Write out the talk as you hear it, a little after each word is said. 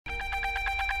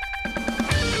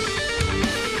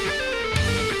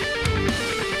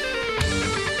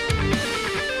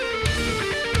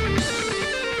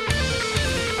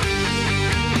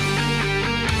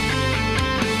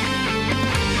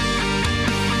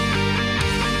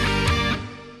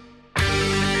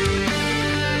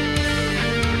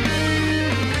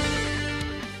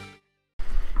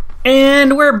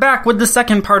And we're back with the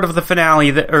second part of the finale,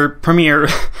 or premiere.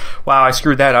 Wow, I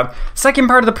screwed that up. Second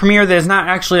part of the premiere that is not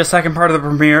actually a second part of the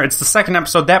premiere. It's the second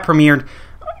episode that premiered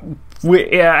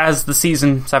as the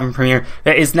Season 7 premiere.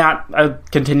 That is not a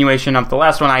continuation of the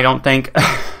last one, I don't think.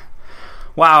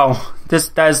 Wow,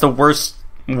 that is the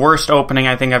worst opening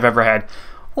I think I've ever had.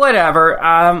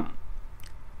 Whatever.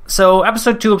 So,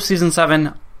 episode 2 of Season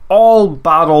 7, All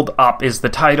Bottled Up is the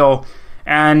title.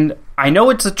 And I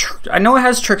know it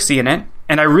has Trixie in it,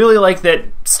 and I really like that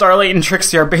Starlight and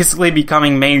Trixie are basically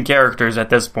becoming main characters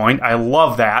at this point. I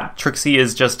love that. Trixie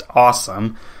is just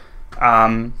awesome.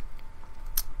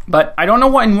 But I don't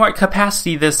know in what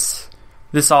capacity this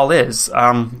all is,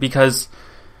 because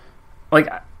like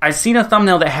I've seen a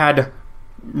thumbnail that had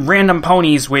random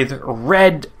ponies with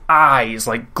red eyes,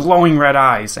 like glowing red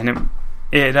eyes, and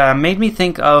it made me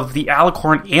think of the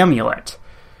Alicorn amulet.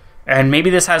 And maybe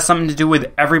this has something to do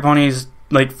with every pony's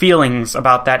like feelings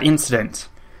about that incident.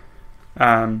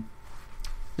 Like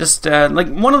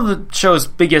one of the show's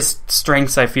biggest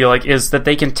strengths, I feel like, is that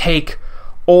they can take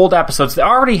old episodes that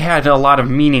already had a lot of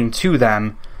meaning to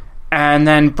them, and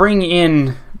then bring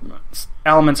in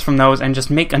elements from those and just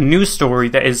make a new story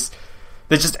that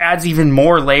just adds even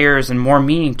more layers and more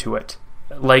meaning to it.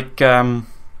 Like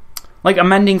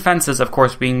Amending Fences, of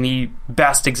course, being the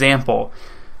best example.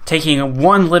 Taking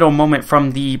one little moment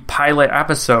from the pilot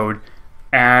episode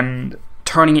and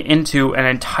turning it into an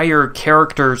entire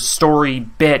character story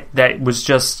bit that was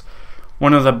just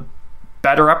one of the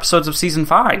better episodes of Season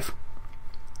 5.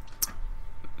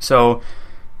 So,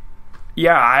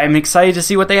 yeah, I'm excited to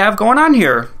see what they have going on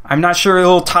here. I'm not sure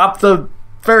it'll top the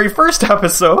very first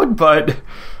episode, but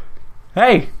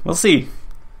hey, we'll see.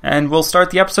 And we'll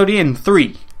start the episode in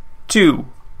 3, 2,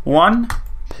 1,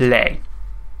 play.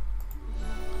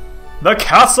 The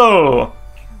castle!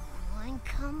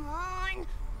 Come on!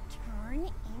 Turn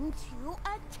into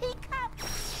a teacup!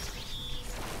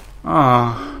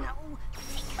 Oh. No,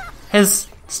 teacup! Has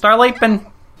Starlight been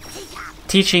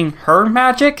teaching her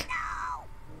magic?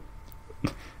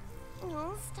 No!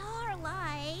 Oh,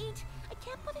 Starlight! I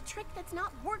can't put a trick that's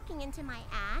not working into my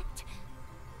act.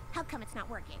 How come it's not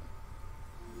working?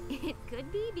 It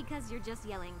could be because you're just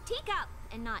yelling teacup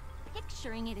and not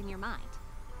picturing it in your mind.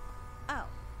 Oh.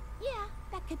 Yeah,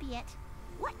 that could be it.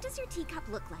 What does your teacup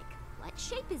look like? What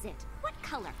shape is it? What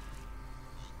color?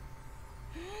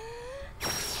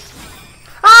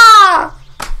 Ah!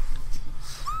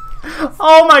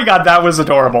 Oh my god, that was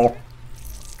adorable.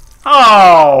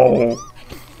 Oh!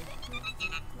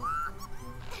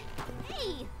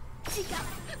 Hey! Teacup!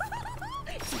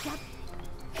 Teacup!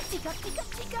 Teacup,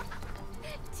 teacup, teacup!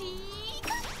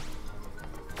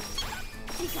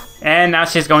 Teacup! And now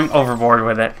she's going overboard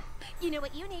with it. You know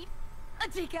what you need? A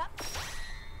teacup.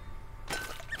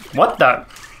 What the?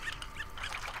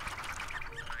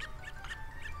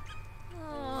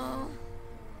 Oh.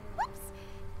 Whoops.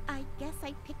 I guess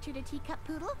I pictured a teacup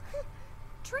poodle.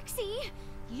 Trixie,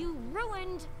 you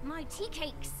ruined my tea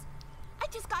cakes. I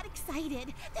just got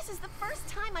excited. This is the first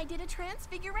time I did a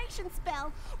transfiguration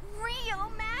spell.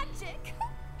 Real magic.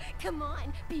 Come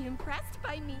on, be impressed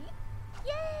by me.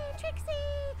 Yay, Trixie!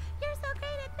 You're so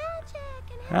great at magic.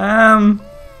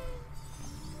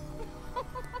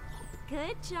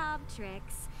 Good job,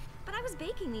 Trix. But I was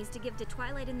baking these to give to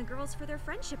Twilight and the girls for their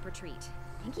friendship retreat.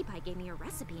 Pinkie Pie gave me a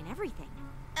recipe and everything.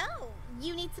 Oh,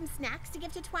 you need some snacks to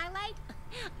give to Twilight?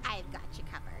 I've got you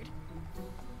covered.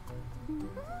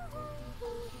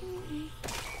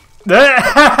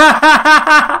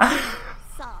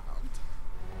 Solved.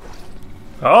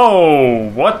 Oh,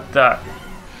 what the?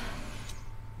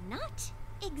 Not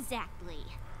exactly.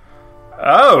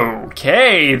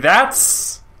 Okay,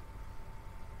 that's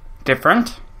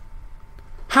different.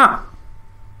 Huh.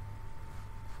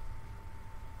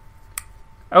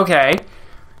 Okay.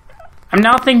 I'm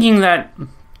now thinking that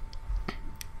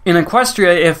in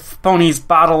Equestria, if ponies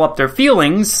bottle up their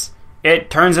feelings, it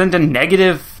turns into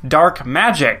negative, dark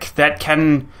magic that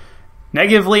can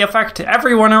negatively affect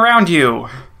everyone around you.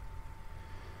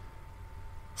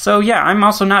 So yeah, I'm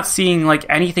also not seeing like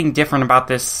anything different about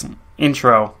this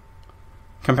intro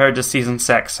compared to Season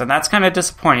 6, and that's kind of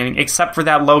disappointing, except for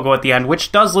that logo at the end,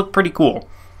 which does look pretty cool.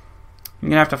 I'm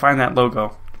gonna have to find that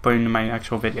logo to put into my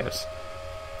actual videos.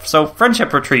 So,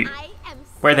 Friendship Retreat.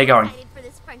 Where are they going? Excited for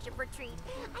this friendship retreat.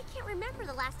 I I can't remember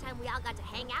the last time we all got to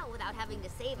hang out without having to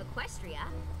save Equestria.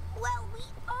 Well, we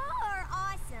are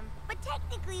awesome, but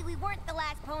technically we weren't the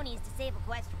last ponies to save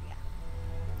Equestria.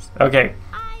 Okay.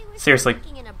 I was Seriously.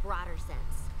 thinking in a broader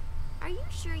sense. Are you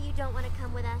sure you don't want to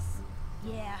come with us?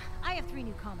 Yeah, I have 3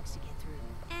 new comics to get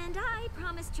through. And I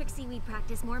promised Trixie we'd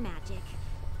practice more magic.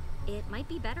 It might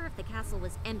be better if the castle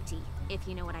was empty, if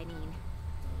you know what I mean.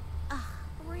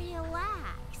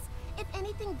 Relax. If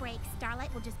anything breaks,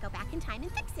 Starlight will just go back in time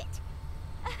and fix it.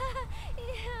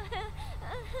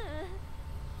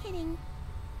 Kidding.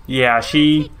 Yeah,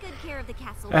 she... Take good care of the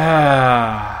castle.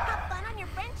 Have fun on your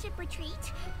friendship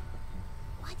retreat.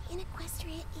 What in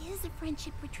Equestria is a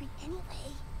friendship retreat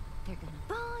anyway? They're gonna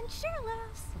bond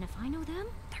shirtless, and if I know them,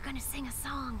 they're gonna sing a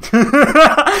song.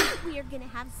 We are gonna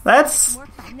have so That's much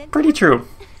more fun than pretty true.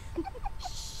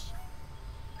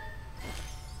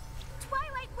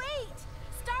 Twilight, wait!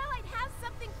 Starlight has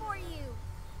something for you.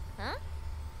 Huh?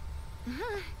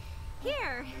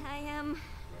 Here, I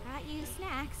brought you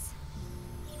snacks.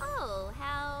 Oh,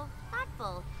 how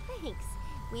thoughtful. Thanks.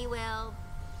 We will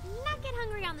not get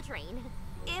hungry on the train.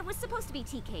 It was supposed to be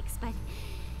tea cakes, but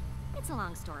it's a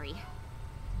long story.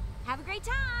 Have a great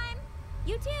time!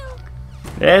 You too!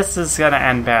 This is gonna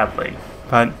end badly,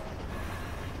 but...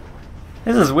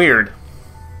 This is weird.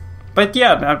 But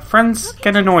yeah, friends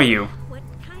can annoy you. What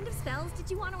kind of spells did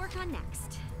you want to work on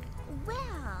next?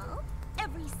 Well,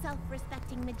 every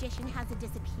self-respecting magician has a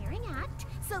disappearing act,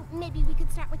 so maybe we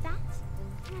could start with that.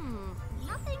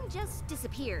 Nothing just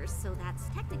disappears, so that's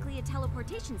technically a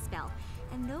teleportation spell,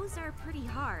 and those are pretty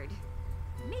hard.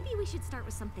 Maybe we should start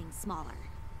with something smaller.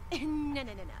 No.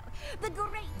 The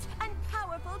great and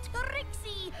powerful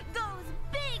Trixie goes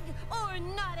big or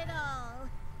not at all.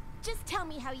 Just tell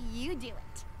me how you do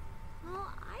it.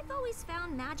 Well, I've always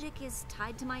found magic is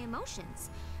tied to my emotions.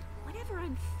 Whatever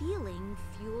I'm feeling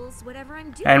fuels whatever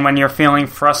I'm doing. And when you're feeling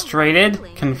frustrated,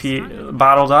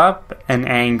 bottled up, and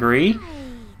angry... Right.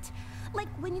 Like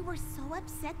when you were so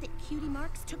upset that Cutie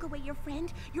Marks took away your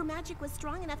friend, your magic was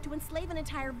strong enough to enslave an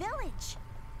entire village.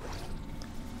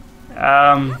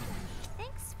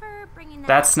 Thanks for bringing that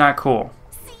That's not cool.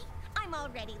 See, I'm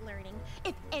already learning.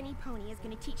 If any pony is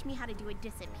going to teach me how to do a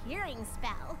disappearing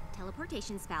spell,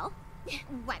 teleportation spell.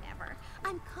 whatever.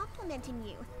 I'm complimenting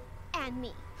you and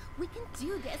me. We can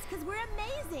do this because we're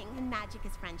amazing, and magic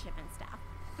is friendship and stuff.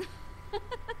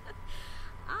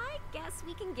 I guess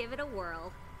we can give it a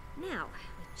whirl. Now,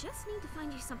 we just need to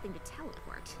find you something to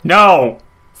teleport. No!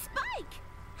 Spike!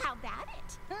 How about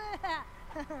it?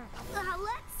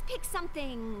 Let's pick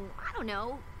something, I don't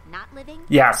know, not living.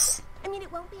 Yes. I mean,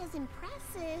 it won't be as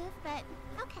impressive, but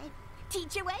okay.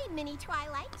 Teach away, Mini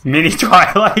Twilight. Mini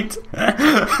Twilight.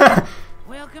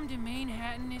 Welcome to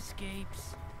Manhattan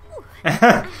Escapes. I'm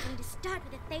going to start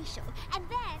with a facial, and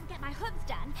then get my hooves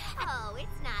done. Oh,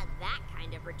 it's not that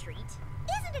kind of retreat.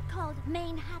 Isn't it called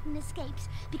Manhattan Escapes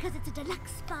because it's a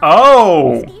deluxe spa?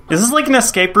 Oh! Is this like an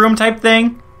escape room type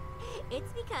thing?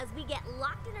 It's because we get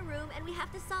locked in a room and we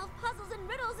have to solve puzzles and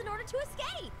riddles in order to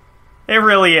escape. It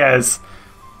really is.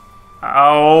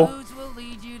 Oh. Clues will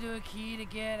lead you to a key to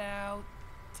get out.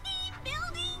 Team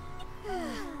building!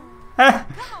 Huh.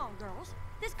 Come on, girls.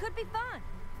 This could be fun.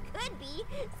 Could be.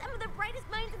 Some of the brightest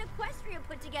minds in Equestria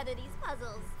put together these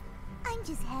puzzles. I'm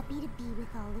just happy to be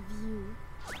with all of you.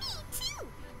 Me too!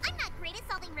 I'm not great at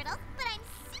solving riddles, but I'm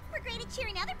super great at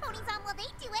cheering other ponies on while they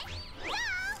do it.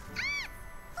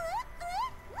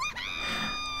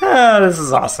 Go us! This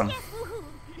is awesome. Yes,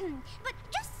 woohoo. But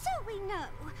just so we know,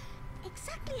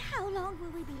 exactly how long will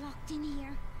we be locked in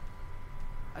here?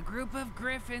 A group of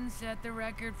griffins set the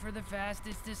record for the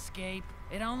fastest escape.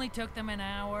 It only took them an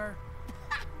hour.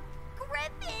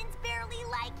 Griffins barely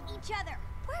like each other.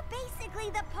 We're basically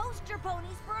the poster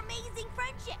ponies for amazing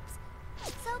friendships.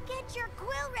 So get your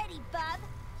quill ready, bub.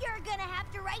 You're gonna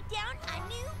have to write down a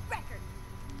new record.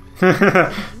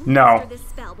 No. After this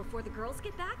spell, before the girls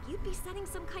get back, you'd be setting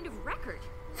some kind of record.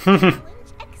 Challenge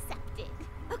accepted.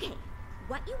 Okay,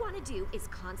 what you want to do is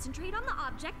concentrate on the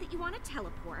object that you want to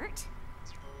teleport.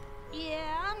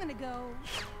 Yeah, I'm gonna go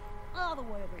all the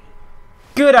way over here.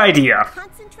 Good idea.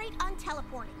 Concentrate on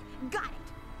teleporting. Got it.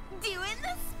 Doing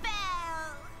the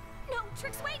spell. No,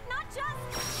 Tricks, wait, not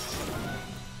just.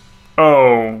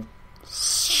 Oh.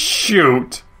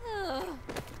 Shoot.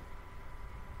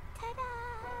 Ta-da.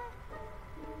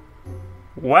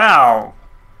 Wow.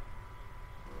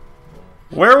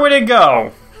 Where would it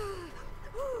go?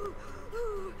 No.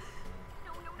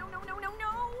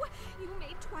 You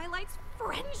made Twilight's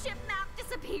friendship map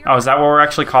disappear. Oh, is that what we're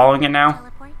actually calling it now?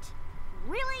 Teleport?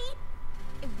 Really?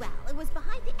 Well, it was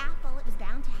behind the apple. It was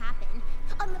bound to happen.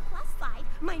 On the plus side,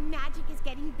 my magic is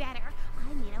getting better.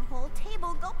 I made a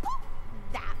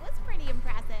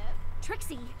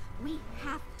Trixie, we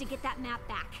have to get that map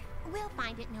back. We'll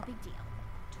find it, no big deal.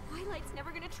 Twilight's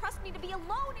never gonna trust me to be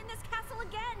alone in this castle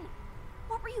again.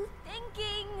 What were you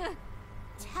thinking?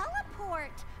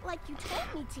 Teleport, like you told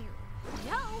me to.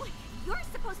 No, you're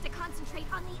supposed to concentrate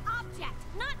on the object,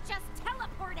 not just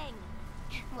teleporting.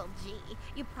 Well, gee,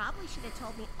 you probably should have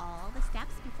told me all the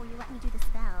steps before you let me do the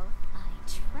spell. I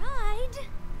tried.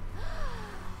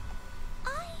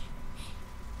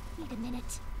 Wait a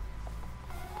minute.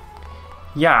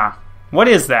 Yeah. What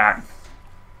is that?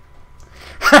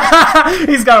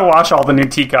 He's got to wash all the new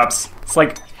teacups. It's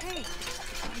like... Hey,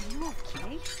 are you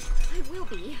okay? I will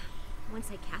be.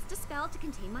 Once I cast a spell to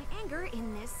contain my anger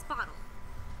in this bottle.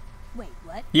 Wait,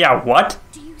 what? Yeah, what?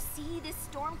 Do you see this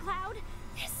storm cloud?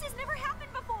 This has never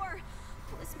happened before.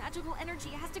 Well, this magical energy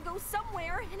has to go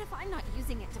somewhere, and if I'm not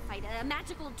using it to fight a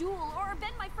magical duel or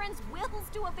bend my friends' wills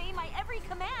to obey my every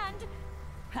command...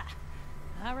 Ha!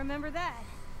 I remember that.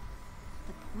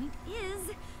 The point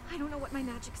is, I don't know what my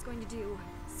magic's going to do.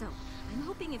 So, I'm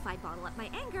hoping if I bottle up my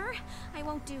anger, I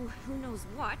won't do who knows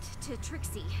what to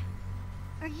Trixie.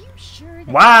 Are you sure that...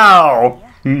 Wow!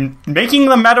 Making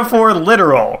the metaphor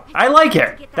literal. I like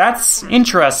it. That's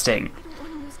interesting. I don't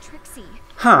want to lose Trixie.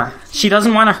 Huh. She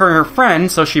doesn't want to hurt her friend,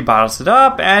 so she bottles it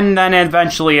up, and then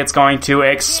eventually it's going to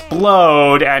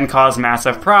explode and cause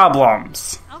massive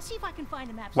problems. I'll see if I can find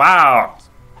a map. Wow.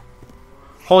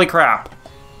 Holy crap.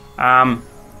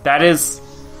 That is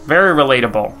very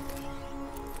relatable.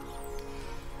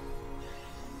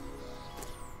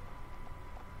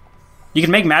 You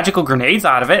can make magical grenades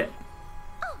out of it.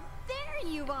 Oh,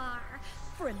 there you are.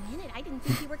 For a minute, I didn't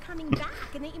think you were coming back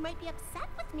and that you might be upset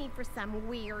with me for some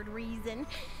weird reason.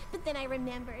 But then I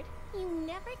remembered, you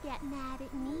never get mad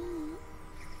at me.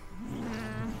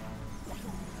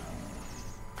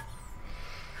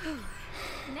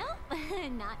 Nope,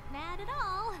 not mad at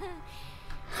all.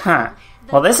 Huh.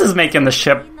 Well, this is making the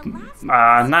ship,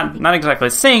 not exactly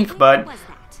sink, but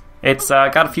it's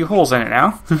got a few holes in it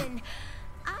now.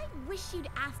 I wish you'd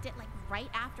asked it like right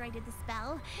after I did the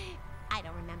spell. I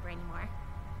don't remember anymore.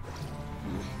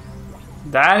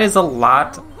 That is a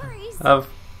lot No worries. of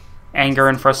anger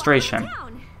and frustration. Walk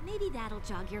down. Maybe that'll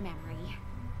jog your memory.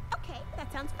 Okay,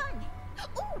 that sounds fun.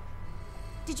 Ooh,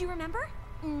 Did you remember?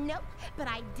 nope, but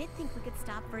I did think we could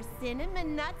stop for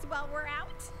cinnamon nuts while we're out.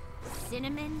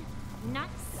 Cinnamon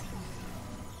nuts?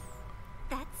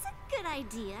 That's a good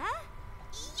idea.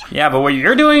 Yeah, but what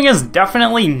you're doing is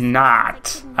definitely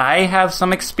not. I have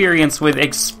some experience with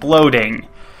exploding,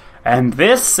 and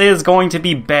this is going to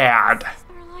be bad.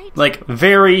 Starlight? Like,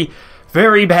 very,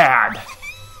 very bad. Go,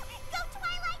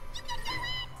 Twilight! You can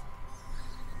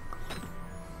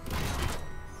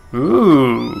do it!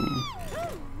 Ooh.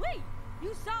 Oh, wait!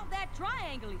 You solved that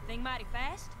triangle thing mighty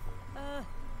fast.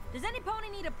 Does any pony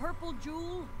need a purple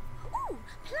jewel? Ooh,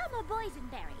 plum or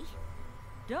boysenberry?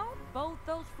 Don't both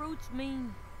those fruits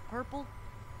mean purple?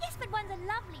 Yes, but one's a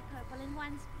lovely purple and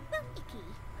one's, well,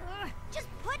 icky. Just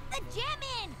put the gem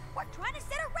in! We're trying to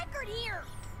set a record here!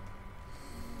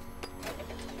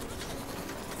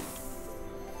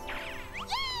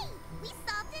 Yay! We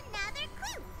solved another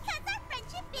clue! Cause our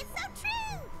friendship is so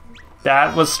true!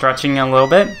 That was stretching a little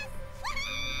bit,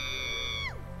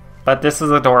 Woohoo! but this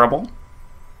is adorable.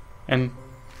 And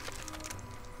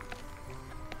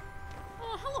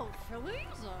Hello, fillies.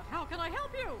 How can I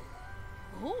help you?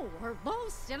 Oh, are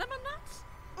those cinnamon nuts?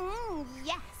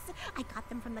 Yes, I got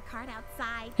them from the cart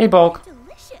outside. hey, Bulk.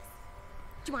 Delicious.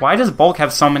 Do you want Why does Bulk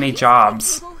have so many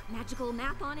jobs? Table, magical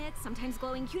map on it, sometimes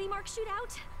glowing cutie marks shoot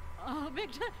out.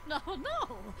 No.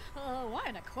 Why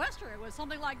an equestrian with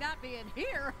something like that being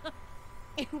here?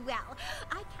 Well,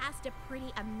 I cast a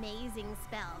pretty amazing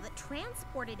spell that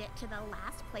transported it to the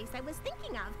last place I was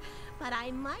thinking of. But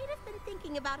I might have been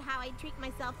thinking about how I'd treat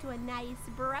myself to a nice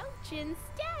brooch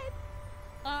instead.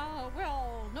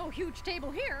 Well, no huge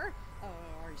table here.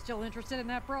 Are you still interested in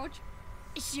that brooch?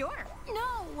 Sure.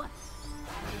 No!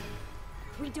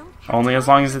 We don't have Only as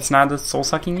long as it's not a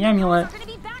soul-sucking amulet. We're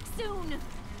gonna be back soon.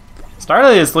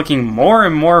 Starlight is looking more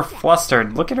and more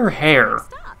flustered. Look at her hair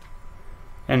Stop.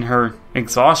 and her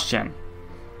exhaustion.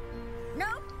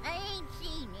 Nope, I ain't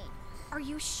seen it. Are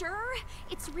you sure?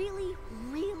 It's really,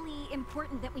 really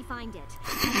important that we find it.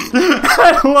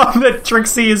 I love that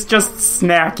Trixie is just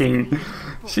snacking.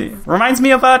 She reminds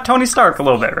me of Tony Stark a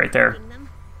little bit right there. Eating them,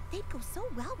 they'd go so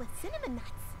well with cinnamon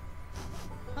nuts.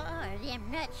 Oh, them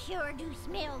nuts sure do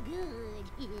smell good.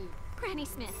 Granny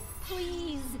Smith,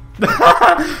 please. But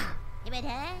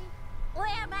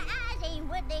well, my eyes ain't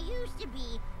what they used to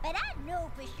be, but I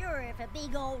know for sure if a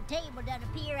big old table doesn't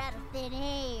appear out of thin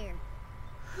air.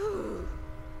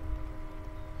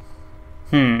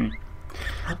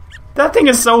 That thing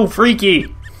is so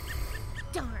freaky.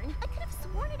 Darn, I could have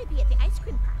sworn it'd be at the ice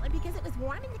cream parlor because it was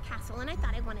warm in the castle and I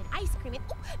thought I wanted ice cream. And,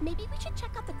 maybe we should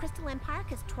check out the Crystal Empire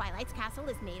because Twilight's castle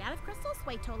is made out of crystals, so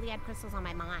I totally had crystals on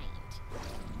my mind.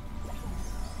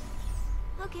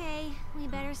 Okay, we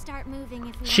better start moving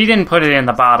if we... She didn't put it in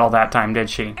the bottle that time, did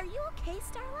she? Are you okay,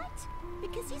 Starlight?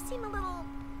 Because you seem a little...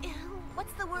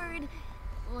 what's the word?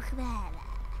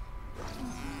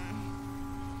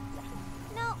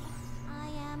 No, I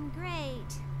am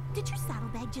great. Did your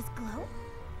saddlebag just glow?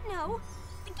 No.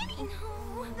 Give me...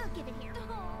 No. Give it here.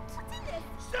 What's in this?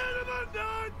 Cinnamon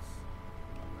nuts!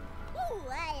 Ooh,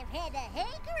 I have had a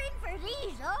hankering for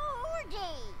these all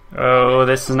day. Oh,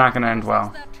 this is not going to end well.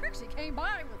 That Trixie came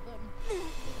by with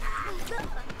them.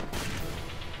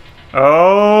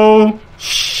 Oh,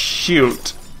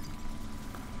 shoot.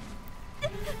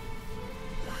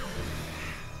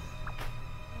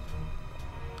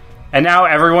 And now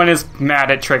everyone is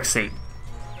mad at Trixie.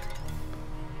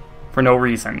 For no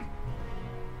reason.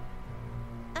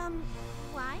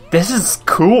 Why? This is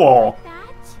cool. That?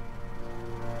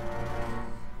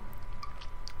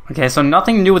 Okay, so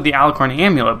nothing new with the Alicorn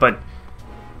amulet, but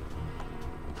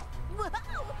Whoa!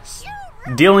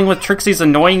 dealing with Trixie's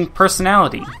annoying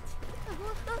personality.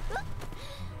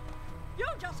 You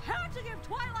just had to give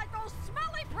Twilight those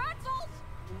smelly pretzels!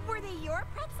 Were they your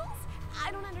pretzels?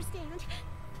 I don't understand.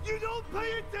 You don't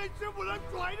pay attention when I'm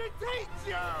trying to teach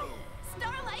you!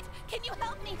 Starlight, can you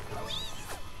help me,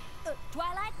 please?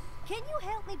 Twilight, can you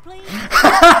help me, please?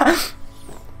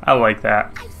 I like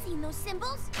that. I've seen those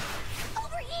symbols.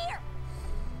 Over here.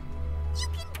 You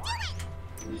can do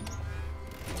it.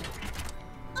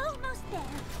 Almost there.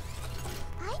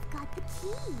 I've got the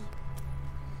key.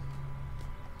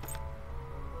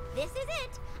 This is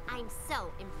it. I'm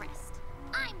so impressed.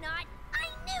 I'm not. I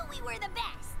knew we were the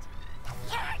best.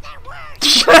 You're the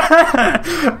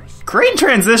worst. Great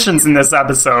transitions in this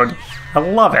episode. I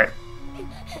love it.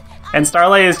 And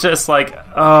Starlight is just like,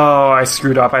 oh, I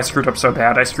screwed up so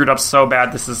bad.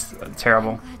 This is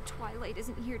terrible. Glad Twilight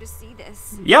isn't here to see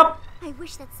this. Yep. I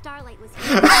wish that Starlight was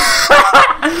here.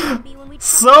 Maybe when we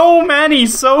So many,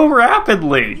 so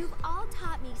rapidly. You've all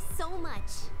taught me so much.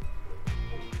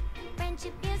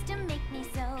 Friendship used to make me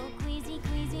so queasy,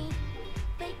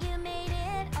 but you made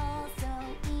it all so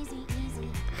easy.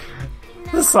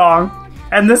 The song.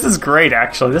 And this is great,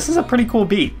 actually. This is a pretty cool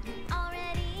beat.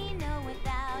 Already know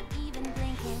without even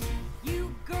blinking.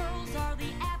 You girls are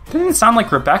the apple. Didn't sound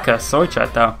like Rebecca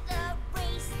Soichet, though. The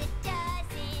race that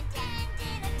doesn't end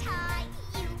in a tie.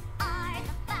 You are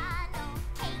the final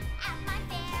cake at my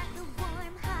fair. The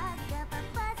warm hug of a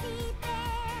fuzzy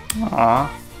bear. Aw.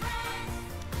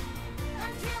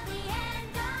 Until the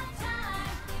end of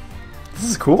time. This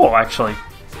is cool, actually.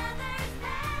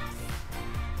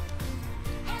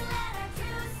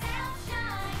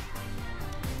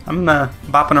 I'm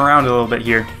bopping around a little bit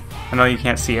here. I know you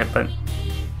can't see it, but...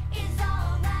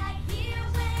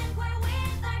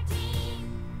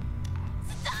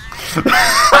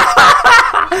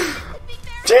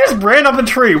 She just ran up a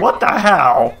tree. What the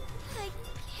hell? I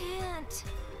can't.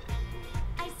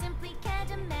 I simply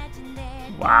can't imagine there.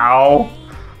 Wow.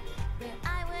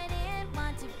 I wouldn't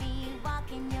want to be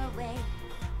walking your way.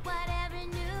 Whatever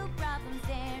new problems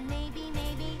there may be,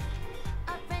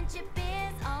 a friendship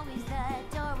is always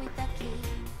the door with the key.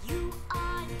 You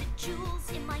are the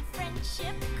jewels in my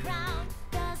friendship crown.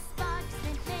 The sparks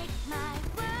that make my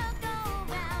world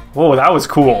go round. Whoa, that was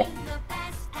cool. The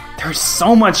best out There's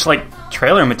so much, like,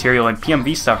 trailer material and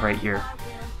PMV stuff right here.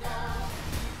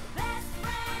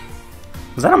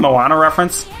 Was that a Moana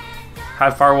reference? How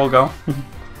far we'll go?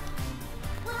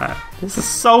 This is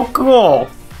so cool.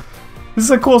 This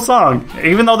is a cool song.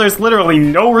 Even though there's literally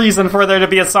no reason for there to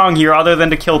be a song here other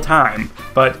than to kill time.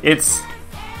 But it's...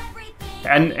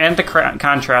 And to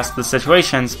contrast the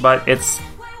situations, but it's...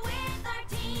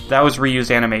 That was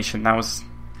reused animation. That was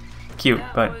cute,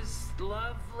 That but... was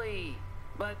lovely.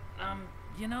 But,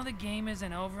 you know the game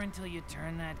isn't over until you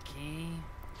turn that key?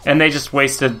 And they just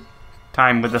wasted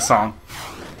time with the song.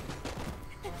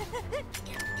 Can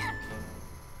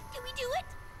we do it?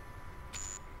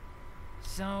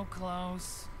 So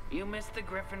close. You missed the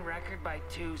Griffin record by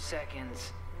 2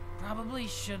 seconds. Probably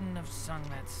shouldn't have sung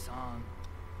that song.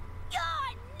 You're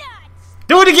nuts.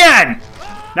 Do it again!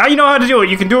 Now you know how to do it.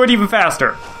 You can do it even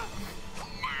faster.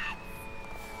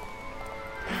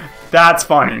 That's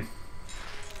funny.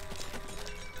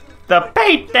 The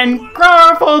bait and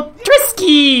powerful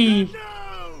Trisky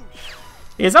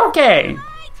is okay. And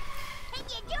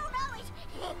you don't always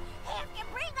have to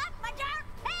bring up my dark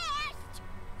past.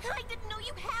 I didn't know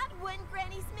you had one,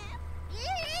 Granny Smith.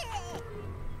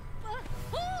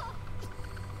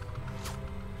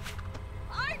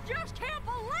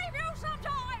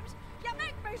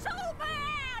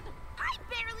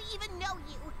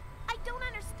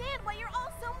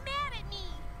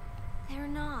 They're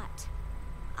not.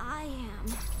 I am.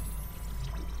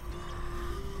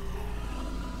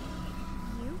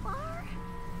 You are?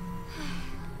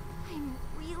 I'm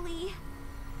really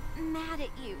mad at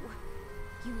you.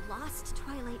 You lost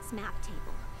Twilight's map table.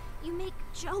 You make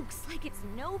jokes like it's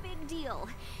no big deal.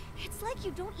 It's like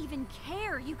you don't even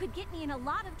care. You could get me in a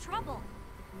lot of trouble.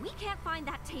 We can't find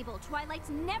that table. Twilight's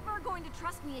never going to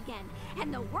trust me again.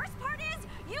 And the worst part is,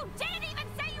 you didn't even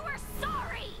say you were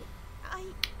sorry!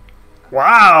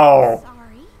 Wow!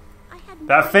 Sorry. I had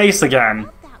That face again.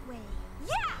 felt that way.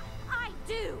 Yeah, I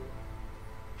do!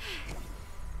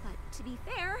 But to be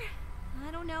fair,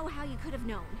 I don't know how you could have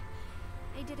known.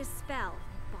 I did a spell,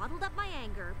 bottled up my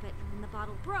anger, but when the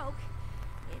bottle broke,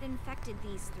 it infected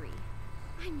these three.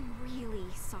 I'm really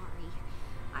sorry.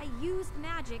 I used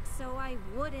magic so I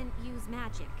wouldn't use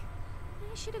magic.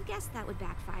 I should have guessed that would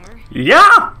backfire.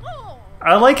 Yeah!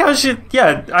 I like how she...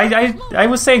 Yeah, I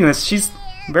was saying this. She's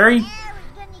very...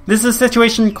 This is a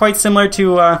situation quite similar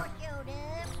to,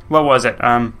 what was it?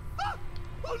 Oh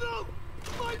no!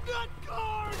 My nut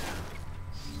card!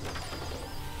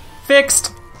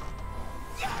 Fixed!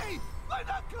 Yay! My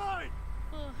nut card!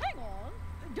 Hang on.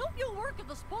 Don't you work at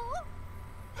the spa?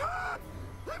 Ah!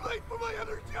 I'm late for my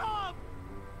other job!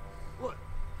 What?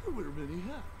 I wear many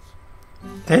hats.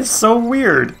 It's so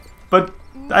weird, but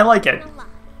I like it. Not gonna lie.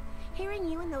 Hearing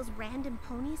you and those random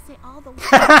ponies say all the words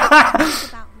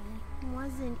about me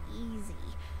wasn't easy,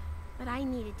 but I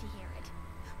needed to hear it.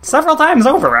 Several times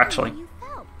over, actually. How you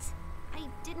felt? I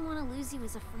didn't want to lose you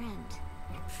as a friend.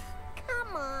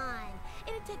 Come on.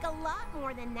 It'd take a lot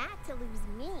more than that to lose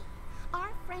me. Our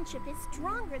friendship is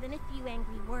stronger than a few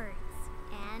angry words.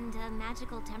 And a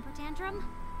magical temper tantrum?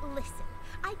 Listen,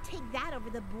 I'd take that over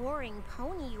the boring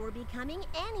pony you were becoming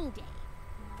any day.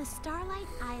 The Starlight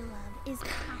I love is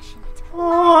passionate,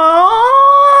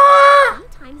 Aww.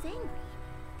 sometimes angry.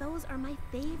 Those are my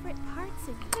favorite parts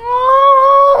of you.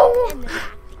 Aww. And the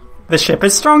fact that you The ship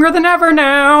is stronger than ever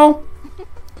now.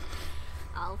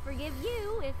 I'll forgive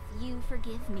you if you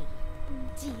forgive me.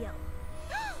 deal.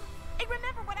 I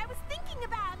remember what I was thinking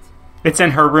about. It's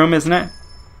in her room, isn't it?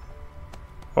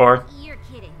 Or... You're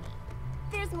kidding me.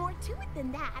 There's more to it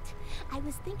than that. I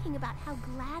was thinking about how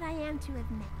glad I am to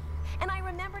have met you. And I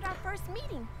remembered our first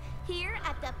meeting here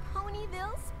at the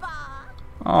Ponyville Spa.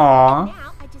 Aww.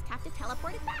 Now I just have to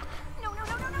teleport it back. No, no,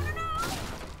 no, no, no, no,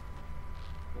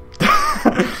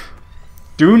 no.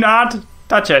 Do not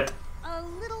touch it. A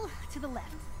little to the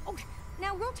left. Oh,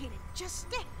 now rotate it just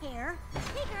a hair.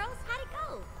 Hey girls, how'd it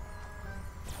go?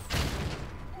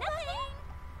 Nothing.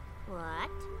 What?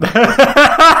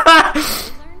 You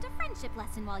learned a friendship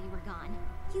lesson while you were gone.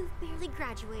 You've barely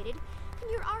graduated,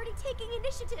 and you're already taking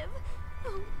initiative.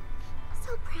 Oh,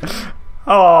 so proud.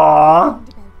 Aww. And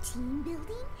about team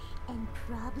building and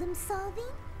problem solving.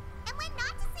 And when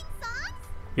not to sing songs?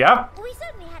 Yep. We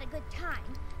certainly had a good time,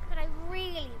 but I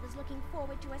really was looking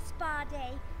forward to a spa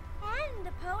day. And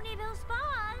the Ponyville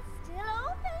Spa is still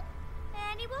open.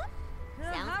 Anyone?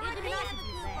 Sounds good to me.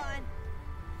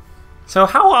 So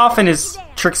how often is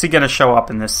Trixie gonna show up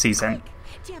in this season?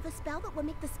 Do you have a spell that will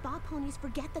make the spa ponies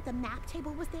forget that the map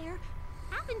table was there?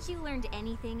 Haven't you learned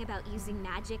anything about using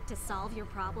magic to solve your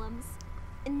problems?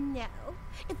 No.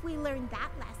 If we learn that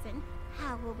lesson,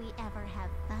 how will we ever have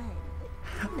fun?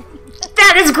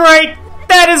 That is great!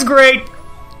 That is great!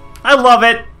 I love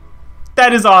it!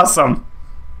 That is awesome.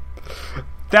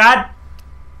 That...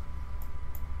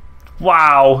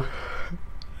 Wow.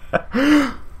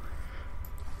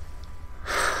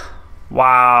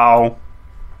 Wow.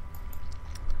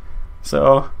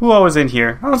 So, who all was in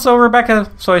here? Oh, so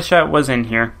Rebecca Soychat was in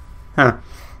here. Huh.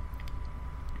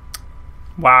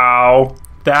 Wow.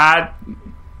 That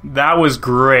was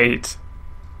great.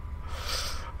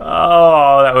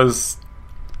 Oh, that was...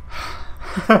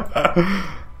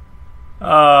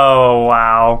 Oh,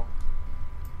 wow.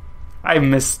 I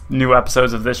missed new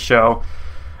episodes of this show.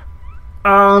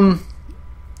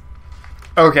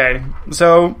 Okay,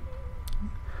 so...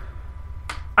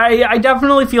 I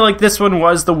definitely feel like this one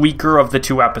was the weaker of the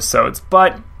two episodes,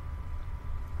 but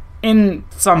in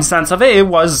some sense of it, it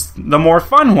was the more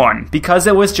fun one, because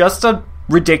it was just a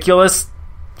ridiculous,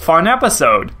 fun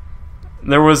episode.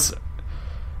 There was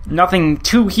nothing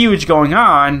too huge going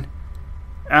on.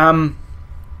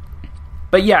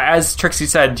 But yeah, as Trixie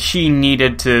said, she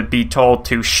needed to be told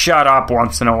to shut up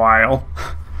once in a while.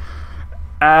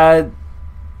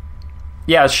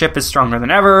 Yeah, ship is stronger than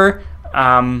ever.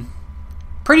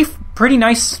 Pretty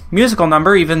nice musical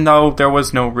number, even though there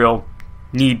was no real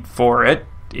need for it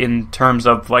in terms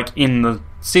of, like, in the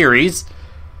series.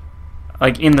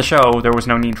 Like, in the show, there was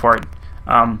no need for it.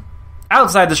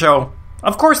 Outside the show,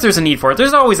 Of course there's a need for it.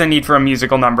 There's always a need for a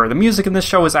musical number. The music in this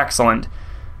show is excellent.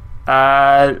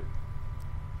 Lost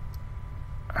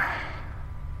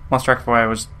track of what I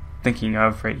was thinking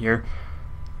of right here.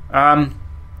 I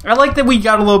like that we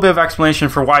got a little bit of explanation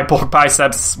for why Bulk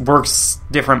Biceps works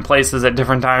different places at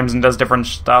different times and does different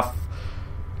stuff.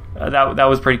 That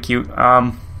was pretty cute.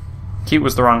 Cute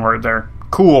was the wrong word there.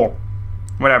 Cool.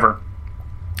 Whatever.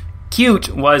 Cute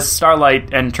was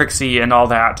Starlight and Trixie and all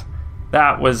that.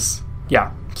 That was,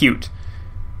 yeah, cute.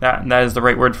 That is the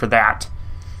right word for that.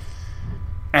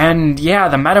 And yeah,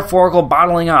 the metaphorical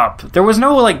bottling up. There was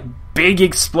no, like, big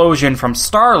explosion from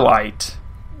Starlight.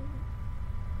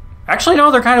 Actually,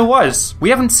 no, there kind of was. We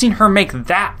haven't seen her make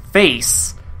that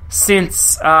face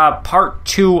since part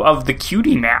 2 of the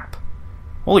Cutie map.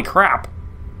 Holy crap.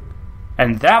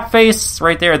 And that face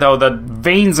right there, though, the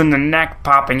veins in the neck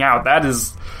popping out, that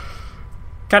is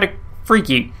kind of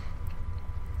freaky.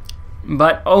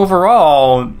 But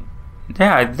overall,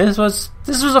 yeah, this was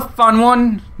a fun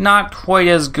one. Not quite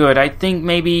as good. I think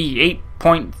maybe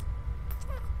 8.3,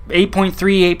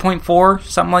 8.4,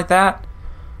 something like that.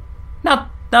 Not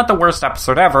the worst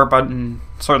episode ever, but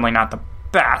certainly not the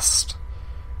best.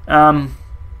 That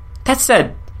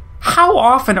said, how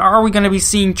often are we going to be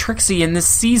seeing Trixie in this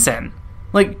season?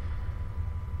 Like,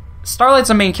 Starlight's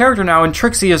a main character now, and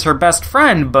Trixie is her best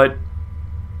friend, but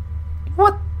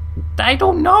what? I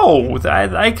don't know.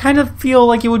 I kind of feel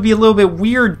like it would be a little bit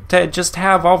weird to just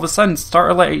have all of a sudden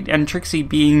Starlight and Trixie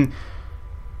being,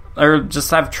 or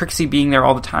just have Trixie being there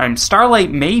all the time.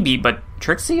 Starlight maybe, but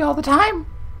Trixie all the time?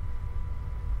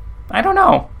 I don't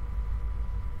know.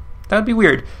 That would be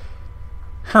weird.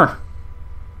 Huh.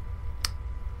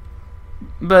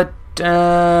 But,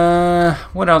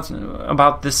 what else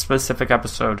about this specific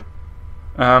episode?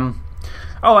 I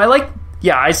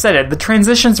said it. The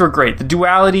transitions were great. The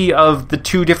duality of the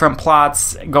two different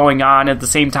plots going on at the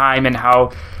same time and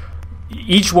how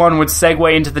each one would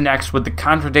segue into the next with the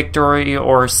contradictory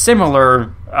or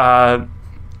similar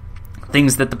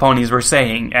things that the ponies were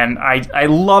saying. And I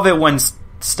love it when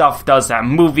stuff does that.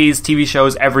 Movies, TV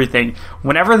shows, everything.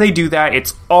 Whenever they do that,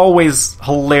 it's always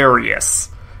hilarious.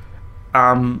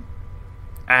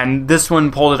 And this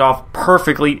one pulled it off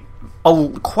perfectly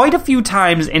quite a few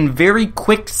times in very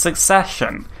quick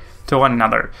succession to one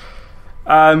another.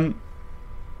 To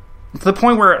the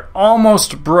point where it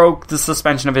almost broke the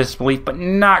suspension of disbelief, but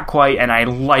not quite, and I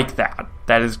like that.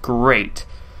 That is great.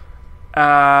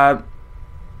 And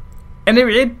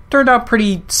it turned out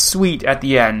pretty sweet at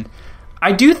the end.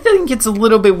 I do think it's a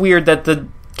little bit weird that the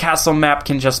castle map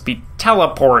can just be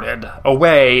teleported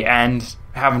away and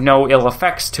have no ill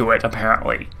effects to it,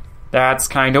 apparently. That's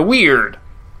kind of weird.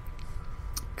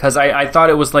 Because I thought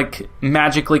it was, like,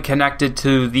 magically connected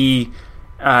to the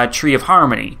Tree of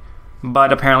Harmony.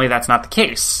 But apparently that's not the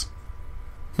case.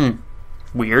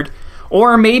 Weird.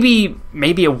 Or maybe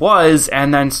it was,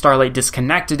 and then Starlight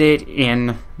disconnected it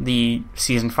in the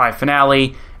Season 5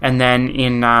 finale, and then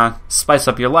in Spice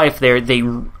Up Your Life, they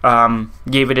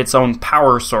gave it its own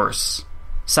power source,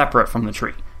 separate from the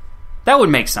tree. That would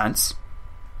make sense.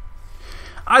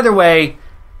 Either way,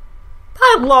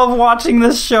 I love watching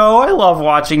this show. I love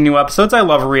watching new episodes. I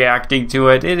love reacting to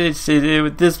it.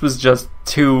 This was just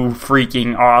too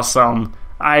freaking awesome.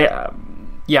 I've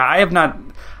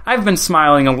been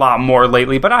smiling a lot more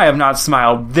lately, but I have not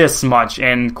smiled this much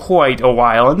in quite a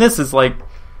while. And this is like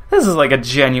a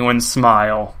genuine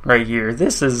smile right here.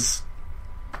 This is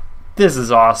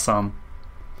awesome.